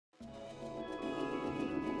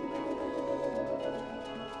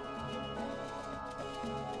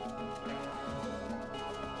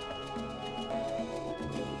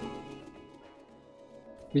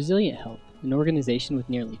Resilient Health, an organization with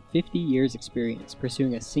nearly 50 years' experience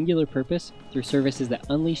pursuing a singular purpose through services that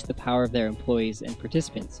unleash the power of their employees and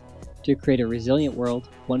participants to create a resilient world,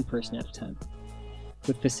 one person at a time.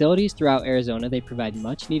 With facilities throughout Arizona, they provide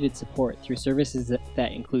much-needed support through services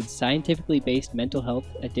that include scientifically based mental health,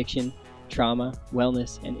 addiction, trauma,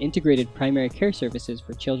 wellness, and integrated primary care services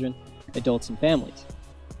for children, adults, and families.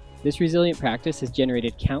 This resilient practice has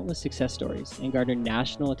generated countless success stories and garnered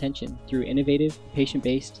national attention through innovative,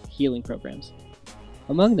 patient-based healing programs.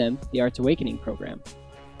 Among them, the Arts Awakening program.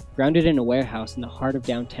 Grounded in a warehouse in the heart of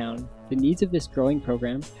downtown, the needs of this growing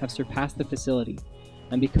program have surpassed the facility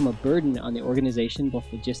and become a burden on the organization both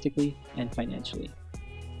logistically and financially.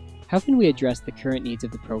 How can we address the current needs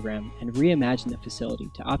of the program and reimagine the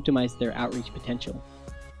facility to optimize their outreach potential?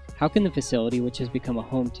 How can the facility, which has become a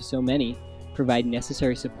home to so many, provide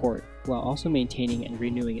necessary support while also maintaining and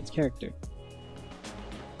renewing its character?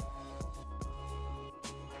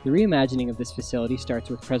 The reimagining of this facility starts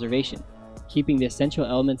with preservation, keeping the essential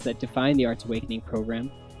elements that define the Arts Awakening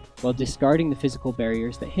program while discarding the physical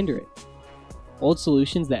barriers that hinder it. Old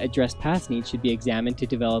solutions that address past needs should be examined to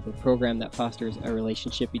develop a program that fosters a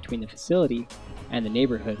relationship between the facility and the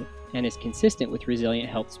neighborhood and is consistent with Resilient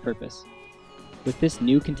Health's purpose. With this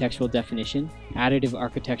new contextual definition, additive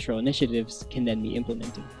architectural initiatives can then be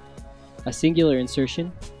implemented. A singular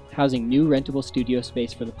insertion, housing new rentable studio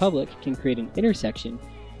space for the public, can create an intersection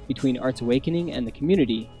between Arts Awakening and the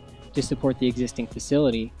community to support the existing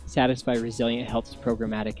facility, satisfy Resilient Health's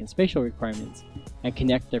programmatic and spatial requirements, and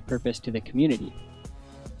connect their purpose to the community.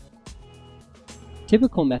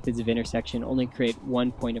 Typical methods of intersection only create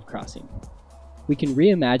one point of crossing. We can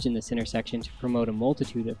reimagine this intersection to promote a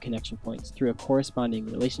multitude of connection points through a corresponding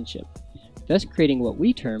relationship, thus creating what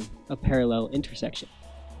we term a parallel intersection.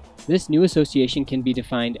 This new association can be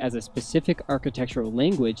defined as a specific architectural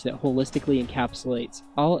language that holistically encapsulates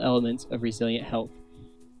all elements of Resilient Health,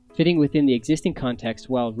 fitting within the existing context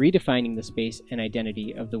while redefining the space and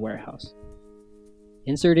identity of the warehouse.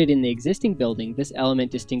 Inserted in the existing building, this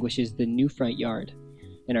element distinguishes the new front yard,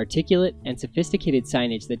 an articulate and sophisticated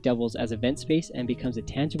signage that doubles as event space and becomes a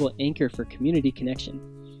tangible anchor for community connection.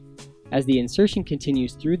 As the insertion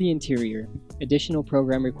continues through the interior, additional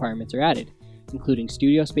program requirements are added, including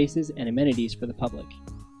studio spaces and amenities for the public.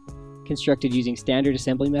 Constructed using standard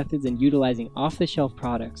assembly methods and utilizing off-the-shelf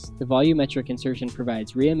products, the volumetric insertion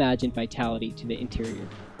provides reimagined vitality to the interior.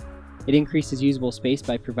 It increases usable space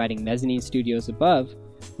by providing mezzanine studios above,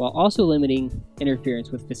 while also limiting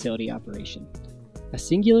interference with facility operation. A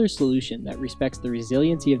singular solution that respects the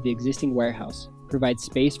resiliency of the existing warehouse provides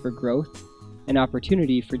space for growth and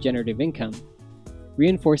opportunity for generative income,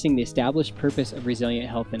 reinforcing the established purpose of Resilient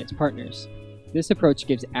Health and its partners. This approach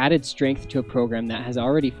gives added strength to a program that has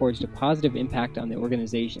already forged a positive impact on the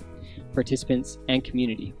organization, participants, and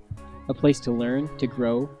community. A place to learn, to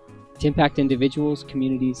grow, to impact individuals,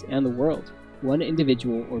 communities, and the world, one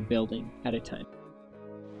individual or building at a time.